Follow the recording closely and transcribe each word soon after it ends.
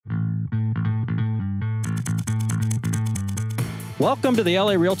Welcome to the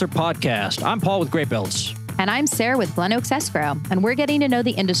LA Realtor Podcast. I'm Paul with Great Builds. And I'm Sarah with Glen Oaks Escrow, and we're getting to know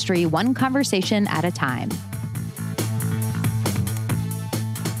the industry one conversation at a time.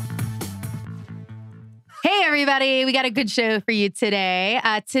 Hey, everybody. We got a good show for you today.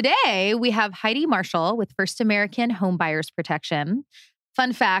 Today, we have Heidi Marshall with First American Home Buyers Protection.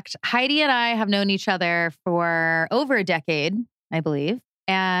 Fun fact, Heidi and I have known each other for over a decade, I believe.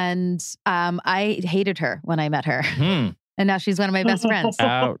 And I hated her when I met her. And now she's one of my best friends.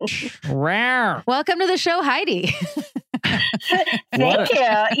 Ouch. Rare. Welcome to the show, Heidi. Thank you.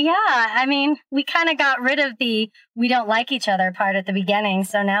 Yeah. I mean, we kind of got rid of the we don't like each other part at the beginning.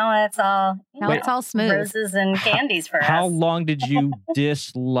 So now it's all, it's all smooth. Roses and candies for us. How long did you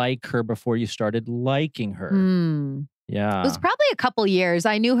dislike her before you started liking her? Yeah. It was probably a couple years.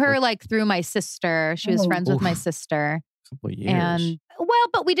 I knew her like through my sister. She was friends with my sister. A couple years. And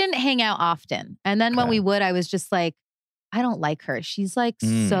but we didn't hang out often. And then when we would, I was just like, I don't like her. She's like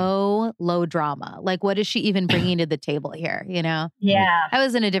so low drama. Like, what is she even bringing to the table here? You know? Yeah. I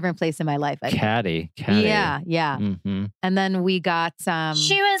was in a different place in my life. Catty. Yeah. Mm-hmm. And then we got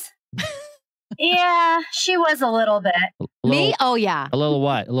She was, she was a little bit. Me? Oh, yeah. A little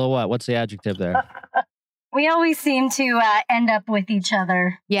what? What's the adjective there? We always seem to end up with each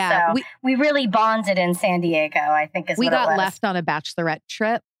other. Yeah. So we really bonded in San Diego, I think is what it was. We got left on a bachelorette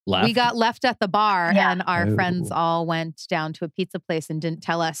trip. Left? We got left at the bar and our friends all went down to a pizza place and didn't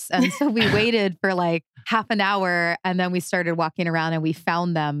tell us. And so we waited for like half an hour and then we started walking around and we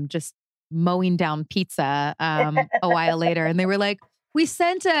found them just mowing down pizza a while later. And they were like, we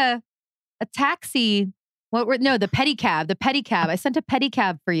sent a taxi. The pedicab. I sent a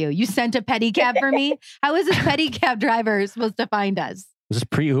pedicab for you. You sent a pedicab for me? How is this pedicab driver supposed to find us? Was this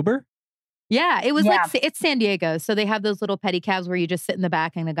pre-Uber? Yeah, it was it's San Diego. So they have those little pedicabs where you just sit in the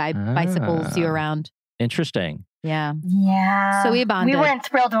back and a guy bicycles you around. Interesting. Yeah. Yeah. So we bonded. We weren't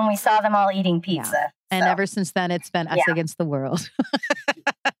thrilled when we saw them all eating pizza. Yeah. And ever since then, it's been us against the world.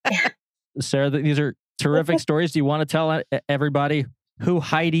 Sarah, these are terrific stories. Do you want to tell everybody who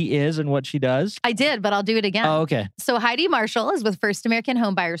Heidi is and what she does? I did, but I'll do it again. Oh, okay. So Heidi Marshall is with First American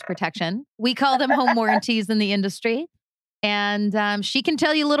Home Buyers Protection. We call them home warranties in the industry. And she can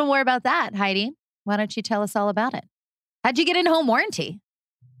tell you a little more about that. Heidi, why don't you tell us all about it? How'd you get in home warranty?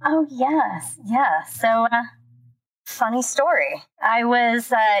 Oh, yes. Yeah. So funny story. I was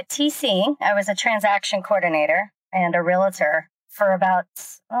TCing. I was a transaction coordinator and a realtor for about,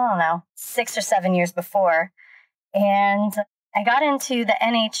 6 or 7 years before. And I got into the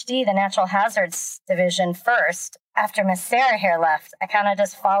NHD, the Natural Hazards Division first. After Miss Sarah here left, I kind of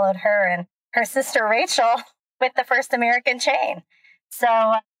just followed her and her sister Rachel with the First American chain.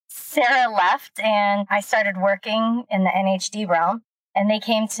 So Sarah left and I started working in the NHD realm. And they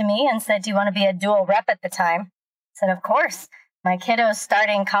came to me and said, do you want to be a dual rep at the time? I said, of course. My kiddo's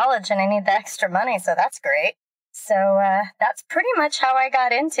starting college and I need the extra money, so that's great. So that's pretty much how I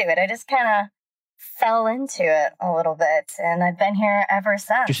got into it. I just kind of fell into it a little bit. And I've been here ever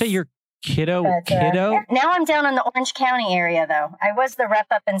since. Did you say your kiddo? Yeah. Now I'm down in the Orange County area, though. I was the rep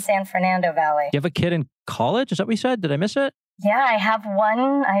up in San Fernando Valley. You have a kid in college? Is that what you said? Did I miss it? Yeah, I have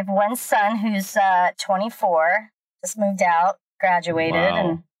one son who's 24, just moved out, graduated,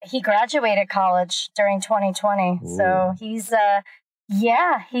 and he graduated college during 2020. Ooh. So he's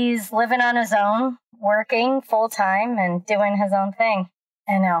living on his own, working full time and doing his own thing.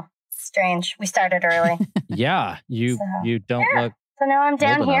 I know, it's strange. We started early. Yeah, you don't look. So now I'm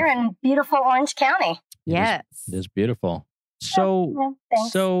down here in beautiful Orange County. Yes. It is beautiful. So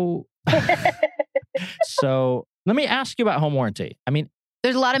let me ask you about home warranty. I mean,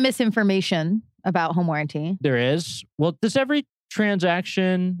 there's a lot of misinformation about home warranty. There is. Well, does every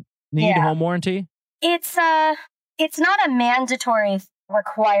transaction need home warranty? It's not a mandatory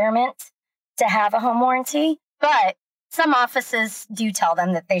requirement to have a home warranty, but some offices do tell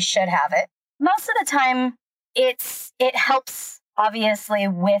them that they should have it. Most of the time, it helps, obviously,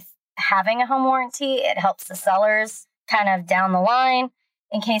 with having a home warranty. It helps the sellers kind of down the line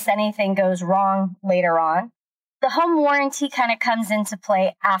in case anything goes wrong later on. The home warranty kind of comes into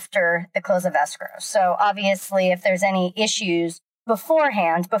play after the close of escrow. So obviously, if there's any issues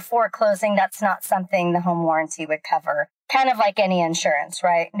beforehand, before closing, that's not something the home warranty would cover. Kind of like any insurance,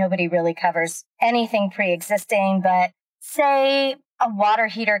 right? Nobody really covers anything pre-existing, but say a water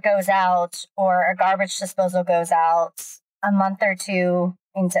heater goes out or a garbage disposal goes out a month or two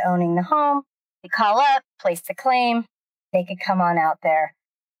into owning the home, you call up, place the claim, they could come on out there.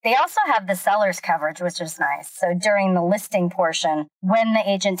 They also have the seller's coverage, which is nice. So during the listing portion, when the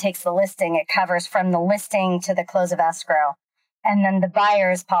agent takes the listing, it covers from the listing to the close of escrow. And then the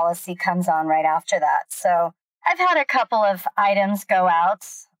buyer's policy comes on right after that. So I've had a couple of items go out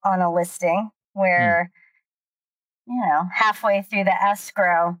on a listing where, halfway through the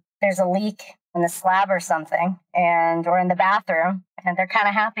escrow, there's a leak in the slab or something, or in the bathroom, and they're kind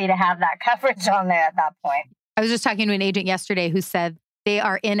of happy to have that coverage on there at that point. I was just talking to an agent yesterday who said they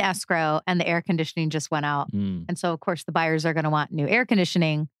are in escrow and the air conditioning just went out. And so, of course, the buyers are going to want new air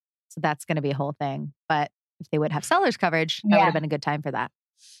conditioning. So that's going to be a whole thing. But if they would have seller's coverage, that would have been a good time for that.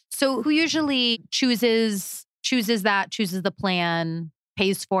 So who usually chooses the plan,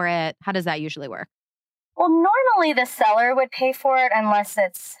 pays for it? How does that usually work? Well, normally the seller would pay for it unless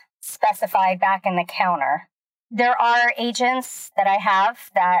it's specified back in the counter. There are agents that I have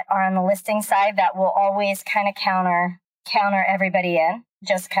that are on the listing side that will always kind of counter everybody in,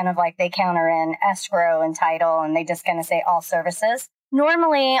 just kind of like they counter in escrow and title, and they just kind of say all services.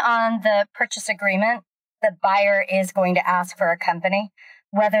 Normally on the purchase agreement, the buyer is going to ask for a company,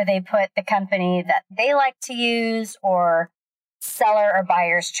 whether they put the company that they like to use or seller or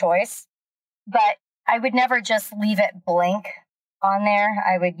buyer's choice. But I would never just leave it blank on there.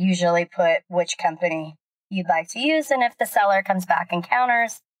 I would usually put which company you'd like to use. And if the seller comes back and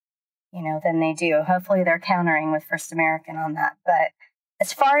counters, then they do. Hopefully they're countering with First American on that. But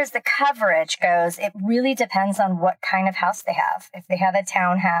as far as the coverage goes, it really depends on what kind of house they have. If they have a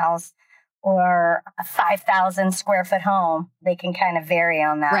townhouse or a 5,000 square foot home, they can kind of vary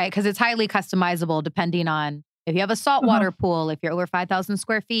on that. Right, because it's highly customizable depending on if you have a saltwater pool, if you're over 5,000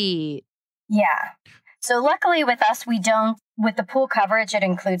 square feet. Yeah. So luckily with us, we don't, with the pool coverage, it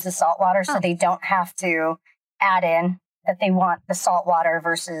includes the saltwater, so they don't have to add in that they want the saltwater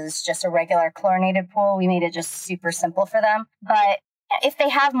versus just a regular chlorinated pool. We made it just super simple for them. But if they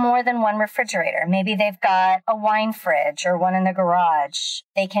have more than one refrigerator, maybe they've got a wine fridge or one in the garage,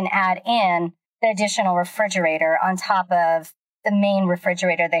 they can add in the additional refrigerator on top of the main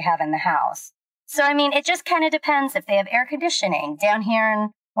refrigerator they have in the house. So, it just kind of depends if they have air conditioning. Down here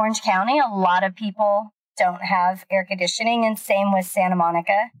in Orange County, a lot of people don't have air conditioning, and same with Santa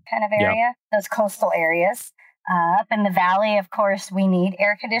Monica kind of area, those coastal areas. Up in the valley, of course, we need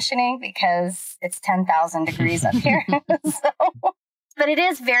air conditioning because it's 10,000 degrees up here. But it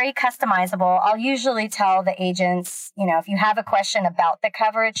is very customizable. I'll usually tell the agents, if you have a question about the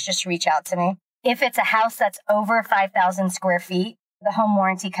coverage, just reach out to me. If it's a house that's over 5,000 square feet, the home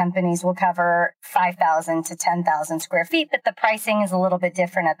warranty companies will cover 5,000 to 10,000 square feet, but the pricing is a little bit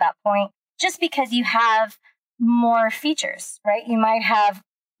different at that point, just because you have more features, right? You might have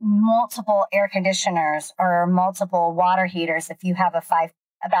multiple air conditioners or multiple water heaters. If you have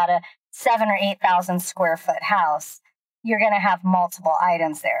about a 7,000 or 8,000 square foot house, you're going to have multiple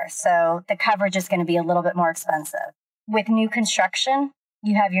items there. So the coverage is going to be a little bit more expensive. With new construction,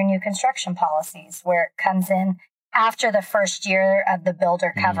 you have your new construction policies where it comes in after the first year of the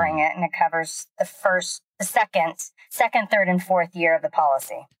builder covering it, and it covers the second, third, and fourth year of the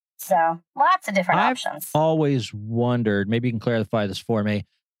policy. So lots of different options. I've always wondered, maybe you can clarify this for me,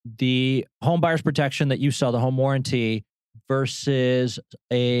 the home buyer's protection that you sell, the home warranty, versus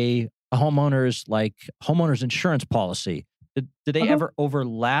a homeowner's insurance policy. Do they ever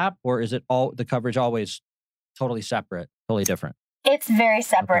overlap, or is it all the coverage always totally separate, totally different? It's very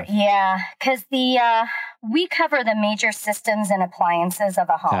separate, yeah, because we cover the major systems and appliances of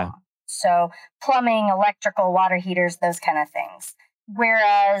a home. Okay. So plumbing, electrical, water heaters, those kind of things.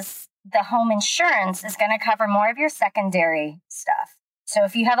 Whereas the home insurance is going to cover more of your secondary stuff. So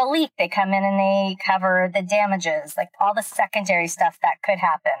if you have a leak, they come in and they cover the damages, like all the secondary stuff that could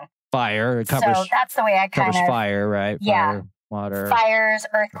happen. Fire, it covers. So that's the way I kind of fire, right? Yeah, fire, water, fires,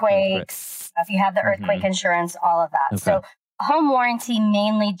 earthquakes. If you have the earthquake insurance, all of that. Okay. So home warranty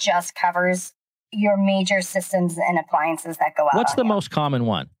mainly just covers your major systems and appliances that go out. What's the most common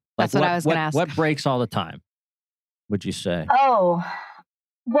one? That's what I was going to ask. What breaks all the time, would you say? Oh,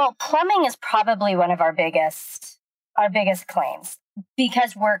 well, plumbing is probably one of our biggest claims,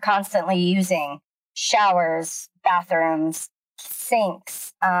 because we're constantly using showers, bathrooms,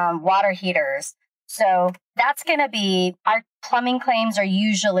 sinks, water heaters. So that's going to be, our plumbing claims are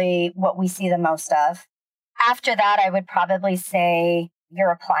usually what we see the most of. After that, I would probably say your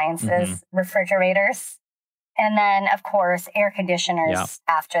appliances, refrigerators, and then, of course, air conditioners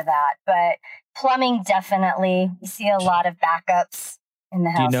after that. But plumbing, definitely, we see a lot of backups in the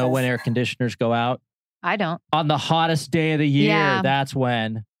houses. Do you know when air conditioners go out? I don't. On the hottest day of the year, that's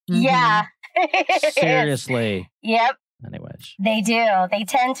when. Yeah. Seriously. Yep. Anyways. They do. They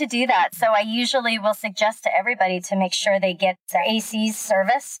tend to do that. So I usually will suggest to everybody to make sure they get their ACs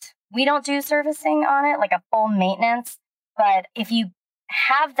serviced. We don't do servicing on it, like a full maintenance. But if you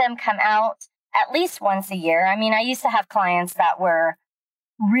have them come out at least once a year. I mean, I used to have clients that were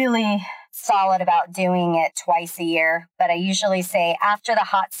really solid about doing it twice a year, but I usually say after the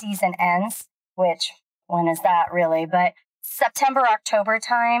hot season ends, which when is that really? But September, October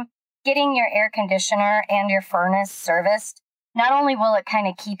time, getting your air conditioner and your furnace serviced, not only will it kind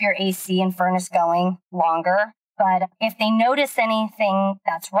of keep your AC and furnace going longer, but if they notice anything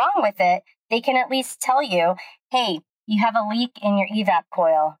that's wrong with it, they can at least tell you, hey, you have a leak in your evap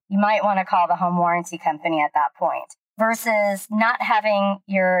coil. You might want to call the home warranty company at that point. Versus not having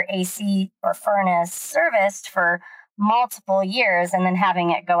your AC or furnace serviced for multiple years and then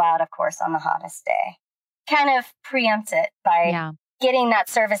having it go out, of course, on the hottest day. Kind of preempt it by getting that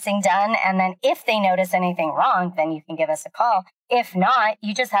servicing done. And then if they notice anything wrong, then you can give us a call. If not,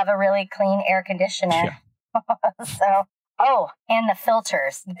 you just have a really clean air conditioner. So, and the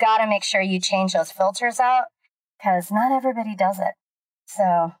filters. You got to make sure you change those filters out because not everybody does it.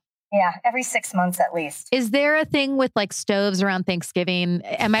 So, yeah, every 6 months at least. Is there a thing with like stoves around Thanksgiving?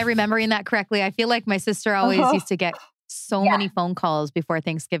 Am I remembering that correctly? I feel like my sister always used to get so many phone calls before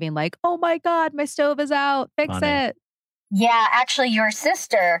Thanksgiving, like, oh my God, my stove is out. Fix it. Yeah, actually, your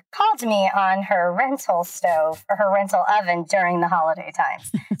sister called me on her rental stove or her rental oven during the holiday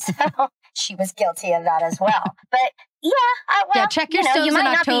times. So she was guilty of that as well. But check your stoves in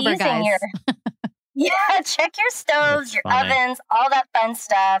October, guys. Check your stoves, your ovens, all that fun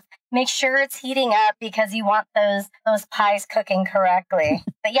stuff. Make sure it's heating up because you want those pies cooking correctly.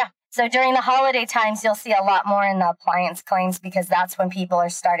 But so during the holiday times, you'll see a lot more in the appliance claims because that's when people are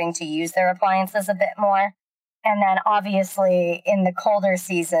starting to use their appliances a bit more. And then obviously in the colder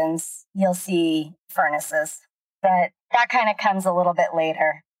seasons, you'll see furnaces. But that kind of comes a little bit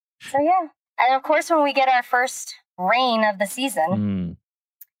later. So and of course, when we get our first rain of the season,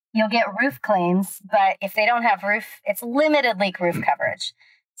 you'll get roof claims, but if they don't have roof, it's limited leak roof coverage.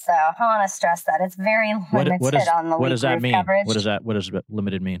 So I want to stress that it's very limited on the leak roof coverage. What does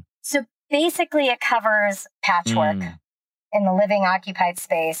limited mean? So basically it covers patchwork in the living occupied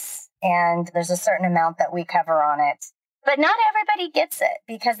space, and there's a certain amount that we cover on it. But not everybody gets it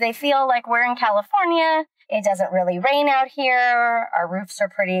because they feel like we're in California. It doesn't really rain out here. Our roofs are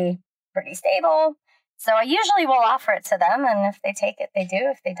pretty stable. So I usually will offer it to them, and if they take it, they do.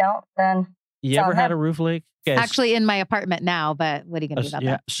 If they don't, then you ever had a roof leak? Yes. Actually, in my apartment now, but what are you going to do about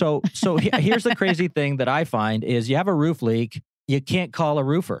that? So here's the crazy thing that I find is you have a roof leak, you can't call a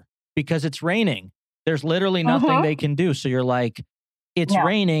roofer because it's raining. There's literally nothing they can do. So you're like, it's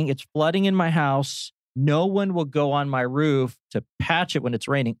raining, it's flooding in my house. No one will go on my roof to patch it when it's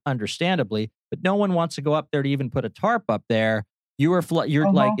raining, understandably, but no one wants to go up there to even put a tarp up there. You're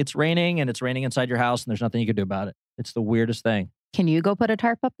like, it's raining and it's raining inside your house and there's nothing you can do about it. It's the weirdest thing. Can you go put a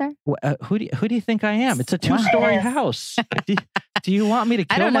tarp up there? Who do you think I am? It's a 2-story house. Do you want me to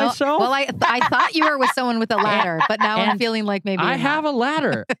kill myself? Well, I thought you were with someone with a ladder, but now I'm feeling like maybe I have a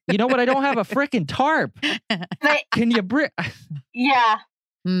ladder. You know what? I don't have a freaking tarp. Can you Yeah.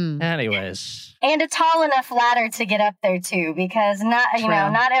 Anyways. And a tall enough ladder to get up there too, because not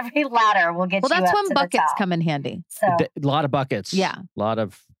every ladder will get you up to the top. Well, that's when buckets come in handy. So a lot of buckets. Yeah. A lot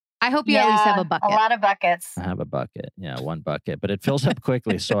of. I hope you at least have a bucket. A lot of buckets. I have a bucket. Yeah, one bucket, but it fills up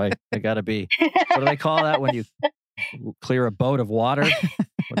quickly. So I got to be, what do they call that when you clear a boat of water?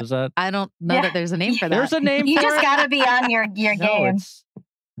 What is that? I don't know that there's a name for that. There's a name for it. You just got to be on your game.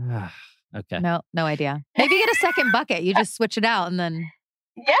 Okay. No idea. Maybe get a second bucket. You just switch it out and then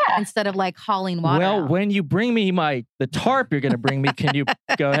instead of like hauling water out. When you bring me the tarp you're going to bring me, can you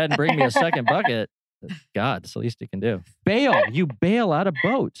go ahead and bring me a second bucket? God, it's the least you can do. Bail. You bail out a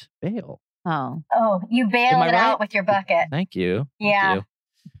boat. Bail. Oh, you bail it out with your bucket. Thank you. Yeah. Thank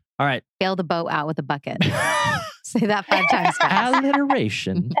you. All right. Bail the boat out with a bucket. Say that 5 times fast.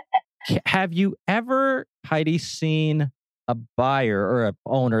 Alliteration. Have you ever, Heidi, seen a buyer or a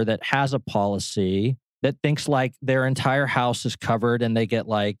owner that has a policy that thinks like their entire house is covered and they get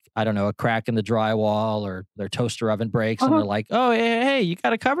like, I don't know, a crack in the drywall or their toaster oven breaks and they're like, oh, hey, you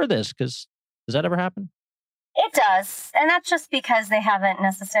got to cover this because does that ever happen? It does. And that's just because they haven't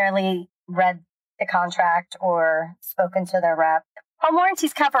necessarily read the contract or spoken to their rep. Home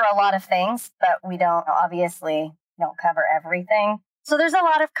warranties cover a lot of things, but we don't cover everything. So there's a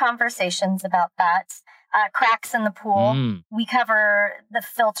lot of conversations about that. Cracks in the pool. We cover the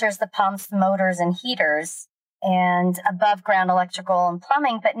filters, the pumps, the motors, and heaters, and above ground electrical and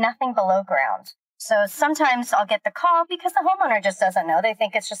plumbing, but nothing below ground. So sometimes I'll get the call because the homeowner just doesn't know. They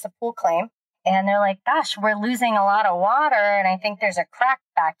think it's just a pool claim. And they're like, gosh, we're losing a lot of water. And I think there's a crack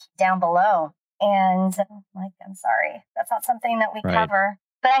back down below. And I'm like, I'm sorry, that's not something that we cover.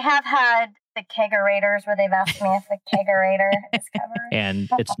 But I have had the kegerators where they've asked me if the kegerator is covered. And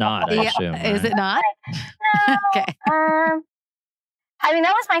it's not, I assume. Is it not? No. Okay. I mean,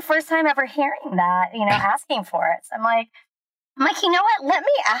 that was my first time ever hearing that, asking for it. So I'm like, you know what? Let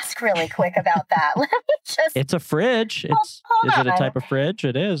me ask really quick about that. Let me just. It's a fridge. Is it a type of fridge?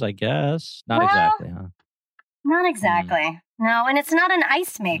 It is, I guess. Not exactly, huh? Not exactly. No, and it's not an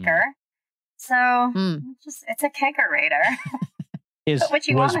ice maker. So it's a kegerator.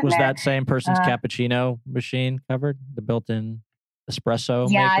 Was that same person's cappuccino machine covered? The built-in espresso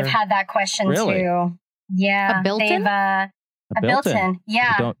maker? I've had that question too. Yeah. A built-in? A built-in.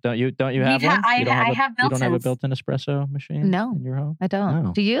 Yeah. Don't you have one? I have built-ins. You don't have a built-in espresso machine? No. In your home? I don't.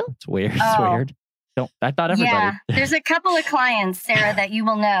 No. Do you? It's weird. It's weird. I thought everybody. Yeah. There's a couple of clients, Sarah, that you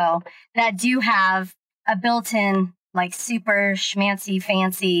will know that do have a built-in, like super schmancy,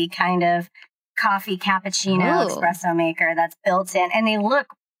 fancy kind of coffee cappuccino espresso maker that's built in, and they look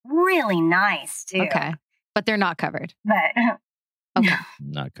really nice too. Okay, but they're not covered. But okay,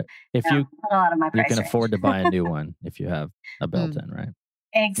 not covered. A lot of my price you can range. afford to buy a new one if you have a built-in, right?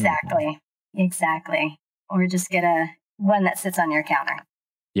 Exactly. Or just get one that sits on your counter.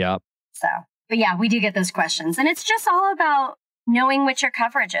 Yep. So, but yeah, we do get those questions, and it's just all about knowing what your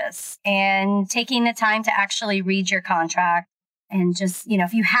coverage is and taking the time to actually read your contract. And just,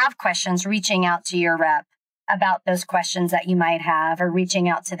 if you have questions, reaching out to your rep about those questions that you might have, or reaching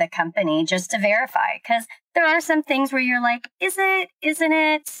out to the company just to verify. Because there are some things where you're like, is it, isn't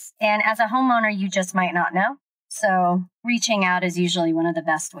it? And as a homeowner, you just might not know. So reaching out is usually one of the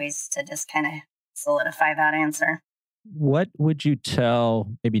best ways to just kind of solidify that answer. What would you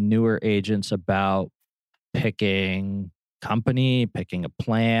tell maybe newer agents about picking company, picking a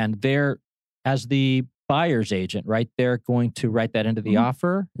plan? They're, as the buyer's agent, right? They're going to write that into the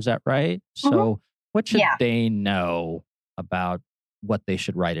offer. Is that right? So what should they know about what they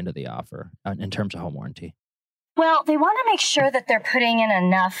should write into the offer in terms of home warranty? Well, they want to make sure that they're putting in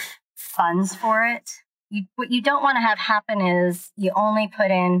enough funds for it. What you don't want to have happen is you only put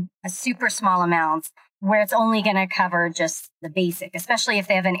in a super small amount where it's only going to cover just the basic, especially if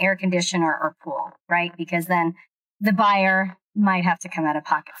they have an air conditioner or pool, right? Because then the buyer might have to come out of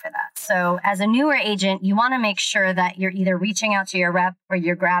pocket for that. So as a newer agent, you want to make sure that you're either reaching out to your rep or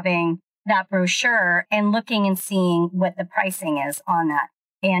you're grabbing that brochure and looking and seeing what the pricing is on that,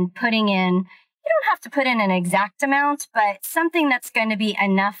 and putting in, you don't have to put in an exact amount, but something that's going to be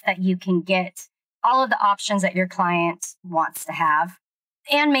enough that you can get all of the options that your client wants to have,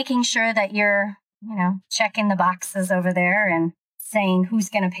 and making sure that you're, checking the boxes over there and saying who's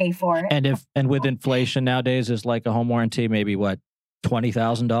going to pay for it. And with inflation nowadays, is like a home warranty maybe what,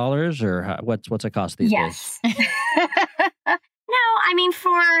 $20,000, or what's it cost these days? No, I mean,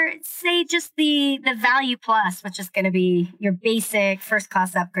 for say just the Value Plus, which is going to be your basic first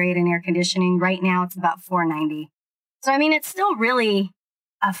class upgrade in air conditioning. Right now, it's about $490. So I mean, it's still really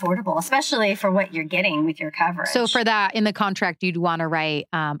affordable, especially for what you're getting with your coverage. So for that, in the contract, you'd want to write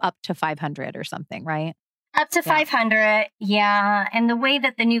up to 500 or something, right? Up to 500, yeah. And the way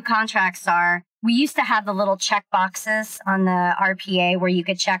that the new contracts are, we used to have the little check boxes on the RPA where you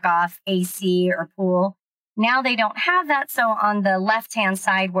could check off AC or pool. Now they don't have that. So on the left-hand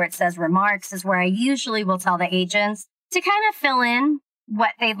side where it says remarks is where I usually will tell the agents to kind of fill in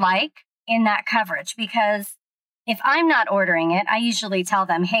what they'd like in that coverage. Because if I'm not ordering it, I usually tell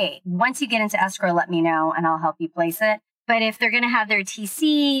them, hey, once you get into escrow, let me know and I'll help you place it. But if they're going to have their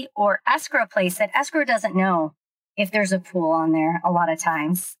TC or escrow place it, escrow doesn't know if there's a pool on there a lot of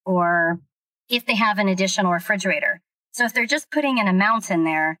times, or if they have an additional refrigerator. So if they're just putting an amount in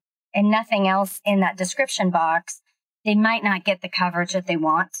there and nothing else in that description box, they might not get the coverage that they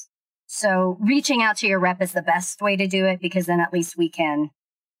want. So reaching out to your rep is the best way to do it, because then at least we can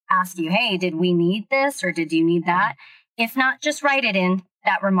ask you, hey, did we need this or did you need that? If not, just write it in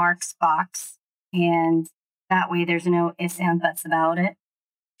that remarks box, and that way there's no ifs and buts about it.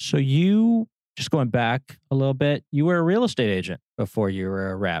 So you, just going back a little bit, you were a real estate agent before you were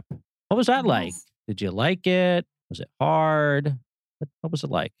a rep. What was that like? Did you like it? Was it hard? What was it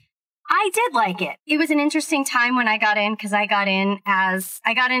like? I did like it. It was an interesting time when I got in, because I got in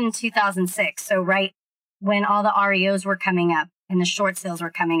in 2006. So right when all the REOs were coming up and the short sales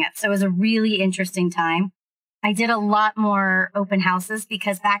were coming up. So it was a really interesting time. I did a lot more open houses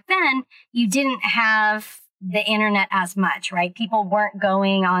because back then you didn't have the internet as much, right? People weren't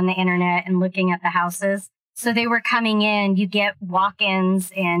going on the internet and looking at the houses. So they were coming in, you get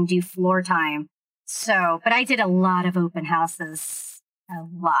walk-ins and do floor time. So, but I did a lot of open houses, a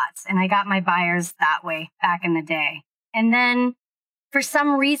lot. And I got my buyers that way back in the day. And then for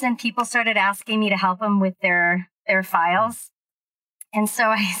some reason, people started asking me to help them with their files. And so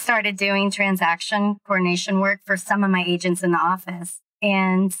I started doing transaction coordination work for some of my agents in the office.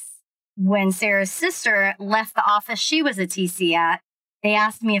 And when Sarah's sister left the office she was a TC at, they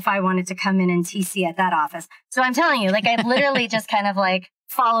asked me if I wanted to come in and TC at that office. So I'm telling you, like, I literally just kind of like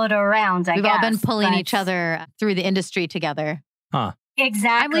followed around. We've all been pulling each other through the industry together. Huh.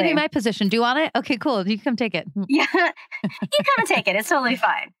 Exactly. I'm leaving my position. Do you want it? Okay, cool. You can come take it. Yeah, you come and take it. It's totally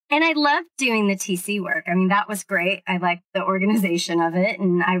fine. And I loved doing the TC work. I mean, that was great. I liked the organization of it.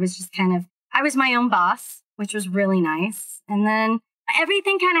 And I was just I was my own boss, which was really nice. And then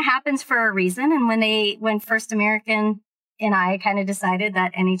everything kind of happens for a reason. And when First American and I kind of decided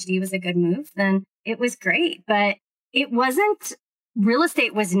that NHD was a good move, then it was great. But it wasn't, real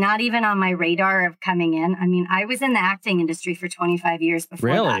estate was not even on my radar of coming in. I mean, I was in the acting industry for 25 years before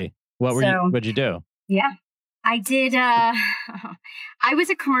Really? that. What'd you do? Yeah, I did. I was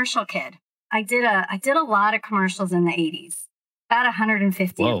a commercial kid. I did a lot of commercials in the 80s, about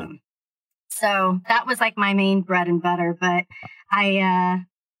 150 of them. So that was like my main bread and butter. But I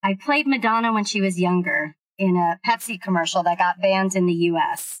played Madonna when she was younger in a Pepsi commercial that got banned in the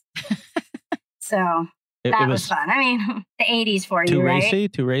U.S. So that was fun. I mean, the 80s for you,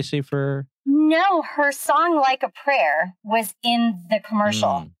 right? Too racy for... No, her song Like a Prayer was in the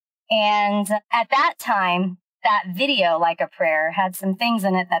commercial. And at that time, that video, Like a Prayer, had some things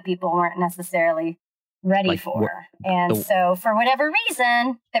in it that people weren't necessarily ready for. So for whatever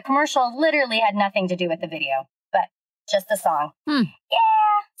reason, the commercial literally had nothing to do with the video, but just the song. Yeah.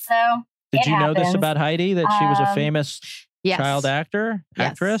 So did you know this about Heidi, that she was a famous child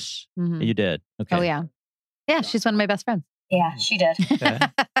actress? Mm-hmm. You did? Okay. Oh, yeah. Yeah, she's one of my best friends. Yeah, she did. Okay.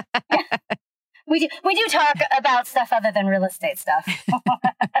 We do talk about stuff other than real estate stuff.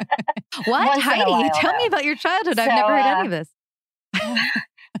 What, Heidi? Tell me about your childhood. I've never heard any of this.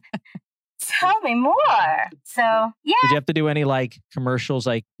 Tell me more. So, yeah. Did you have to do any like commercials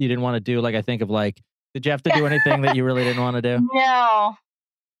like you didn't want to do? Like I think of like, did you have to do anything that you really didn't want to do? No.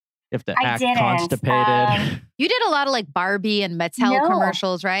 You have to act constipated. You did a lot of like Barbie and Mattel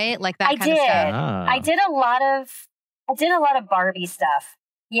commercials, right? Like that kind of stuff. I did a lot of Barbie stuff.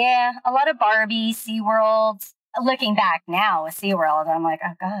 Yeah, a lot of Barbie, SeaWorld. Looking back now with SeaWorld, I'm like,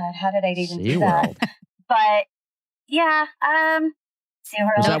 oh God, how did I even do that? But yeah,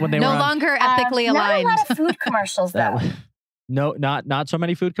 SeaWorld. Was that when they were longer ethically aligned? Not a lot of food commercials though. No, not so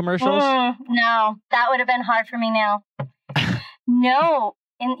many food commercials? No, that would have been hard for me now. No.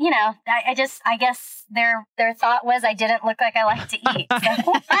 And, I guess their thought was I didn't look like I like to eat. So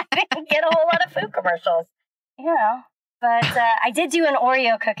I didn't get a whole lot of food commercials, But I did do an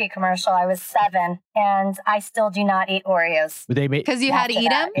Oreo cookie commercial. I was 7, and I still do not eat Oreos. Because you had to eat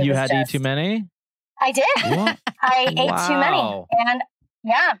them? You had to eat too many? I did. What? I ate too many. And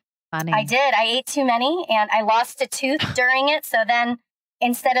yeah, funny. I did. I ate too many, and I lost a tooth during it. So then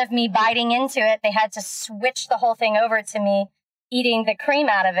instead of me biting into it, they had to switch the whole thing over to me eating the cream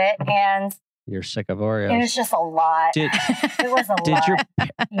out of it. And you're sick of Oreos. It was just a lot. It was a lot.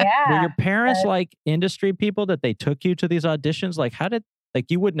 Were your parents like industry people that they took you to these auditions? Like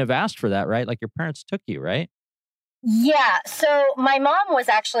you wouldn't have asked for that, right? Like your parents took you, right? Yeah. So my mom was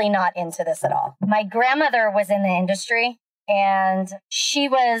actually not into this at all. My grandmother was in the industry, and she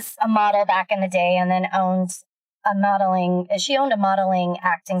was a model back in the day, and then owned a modeling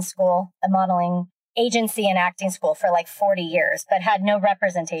acting school, a modeling agency and acting school for like 40 years, but had no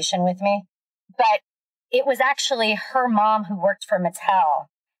representation with me. But it was actually her mom who worked for Mattel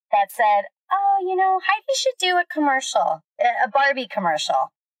that said, oh, Heidi should do a commercial, a Barbie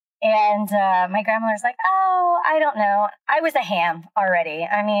commercial. And my grandmother was like, oh, I don't know. I was a ham already.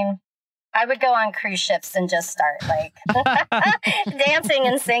 I mean, I would go on cruise ships and just start like dancing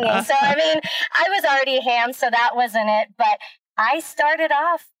and singing. So, I mean, I was already a ham, so that wasn't it. But I started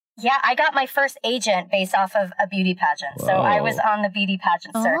off. Yeah, I got my first agent based off of a beauty pageant. Whoa. So I was on the beauty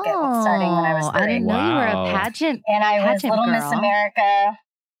pageant circuit starting when I was 3. I didn't know you were a pageant. And I was Little Miss America.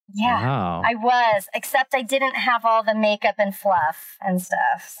 Yeah, wow. I was, except I didn't have all the makeup and fluff and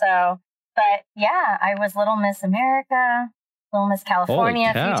stuff. So, but yeah, I was Little Miss America, Little Miss California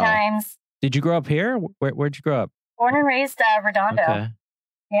a few times. Did you grow up here? Where'd you grow up? Born and raised Redondo. Okay.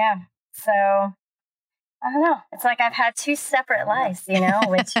 Yeah, so... I don't know. It's like I've had 2 separate lives,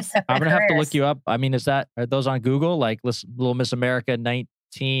 with 2 separate I'm going to have to careers. look you up. I mean, are those on Google? Like Little Miss America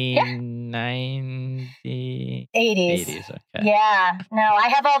 1990? 80s. Okay. Yeah. No, I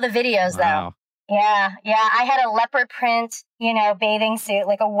have all the videos though. Yeah. I had a leopard print, bathing suit,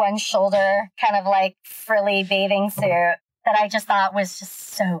 like a one shoulder kind of like frilly bathing suit that I just thought was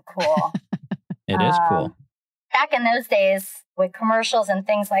just so cool. It is cool. Back in those days with commercials and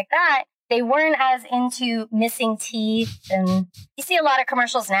things like that, they weren't as into missing teeth. And you see a lot of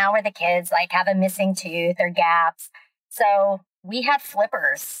commercials now where the kids like have a missing tooth or gaps. So we had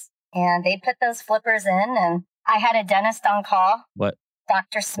flippers, and they put those flippers in, and I had a dentist on call. What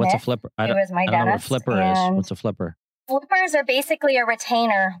Dr. Smith. What's a flipper? Who was my I don't know what a dentist, flipper is. and What's a flipper? Flippers are basically a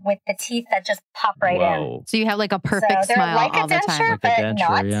retainer with the teeth that just pop right in. Whoa. So you have like a perfect So they're smile like a all the time. denture, Like a but denture,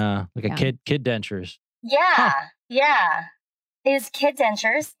 not. yeah. Like Yeah. a kid dentures. Yeah, yeah. Is kid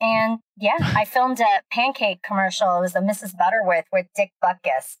dentures. And yeah, I filmed a pancake commercial. It was a Mrs. Butterworth with Dick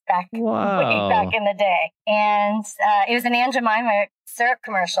Butkus way Wow. back in the day. And it was an Aunt Jemima syrup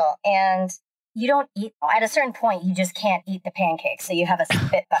commercial. And you don't eat, at a certain point, you just can't eat the pancakes. So you have a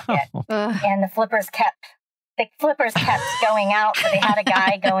spit bucket. Ugh. And the flippers kept going out. So they had a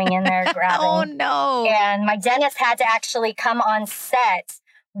guy going in there grabbing. Oh no. And my dentist had to actually come on set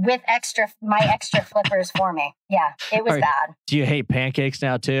with my extra flippers for me. Yeah, it was bad. Do you hate pancakes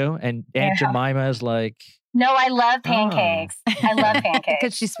now too? And Aunt Jemima is like, No, I love pancakes. I love pancakes.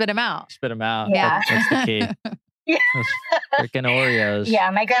 Because she spit them out. spit them out. Yeah. That's the key. Yeah. Those freaking Oreos. Yeah,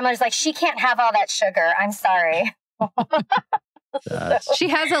 my grandmother's like, she can't have all that sugar. I'm sorry. That's- She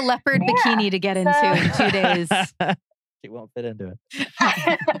has a leopard Yeah, bikini to get into in 2 days. She won't fit into it.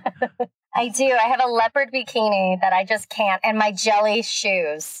 I do. I have a leopard bikini that I just can't, and my jelly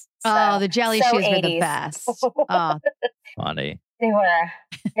shoes. Oh, the jelly so shoes were the 80s. best. Oh, Funny. They were.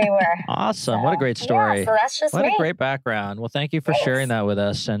 Awesome. What a great story. Yeah, so that's just What me. a great background. Well, thank you for Thanks. sharing that with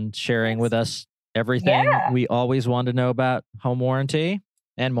us and sharing with us everything Yeah. we always wanted to know about home warranty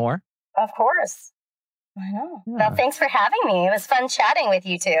and more. Of course. I know. Yeah. Well, thanks for having me. It was fun chatting with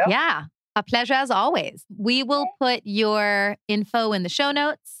you two. yeah. A pleasure as always. We will put your info in the show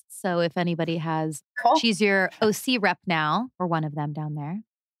notes. So if anybody has, Cool. she's your OC rep now, or one of them down there.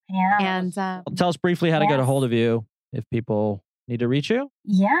 Yeah. And Tell us briefly how to get a Yes. hold of you if people need to reach you.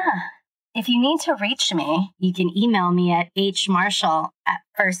 Yeah. If you need to reach me, you can email me at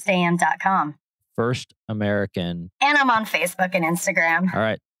hmarshall@firstam.com. First American. And I'm on Facebook and Instagram. All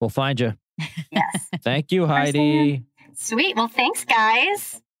right. We'll find you. Yes. Thank you, Heidi. Sweet. Well, thanks,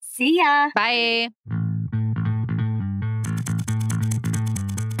 guys. See ya. bye.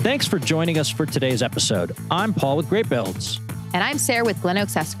 Thanks for joining us for today's episode. I'm Paul with Great Builds. And I'm Sarah with Glen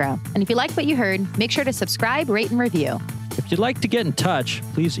Oaks Escrow. And if you like what you heard, make sure to subscribe, rate, and review. If you'd like to get in touch,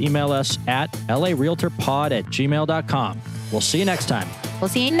 please email us at larealtorpod@gmail.com. We'll see you next time. We'll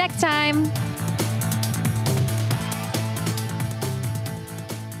see you next time.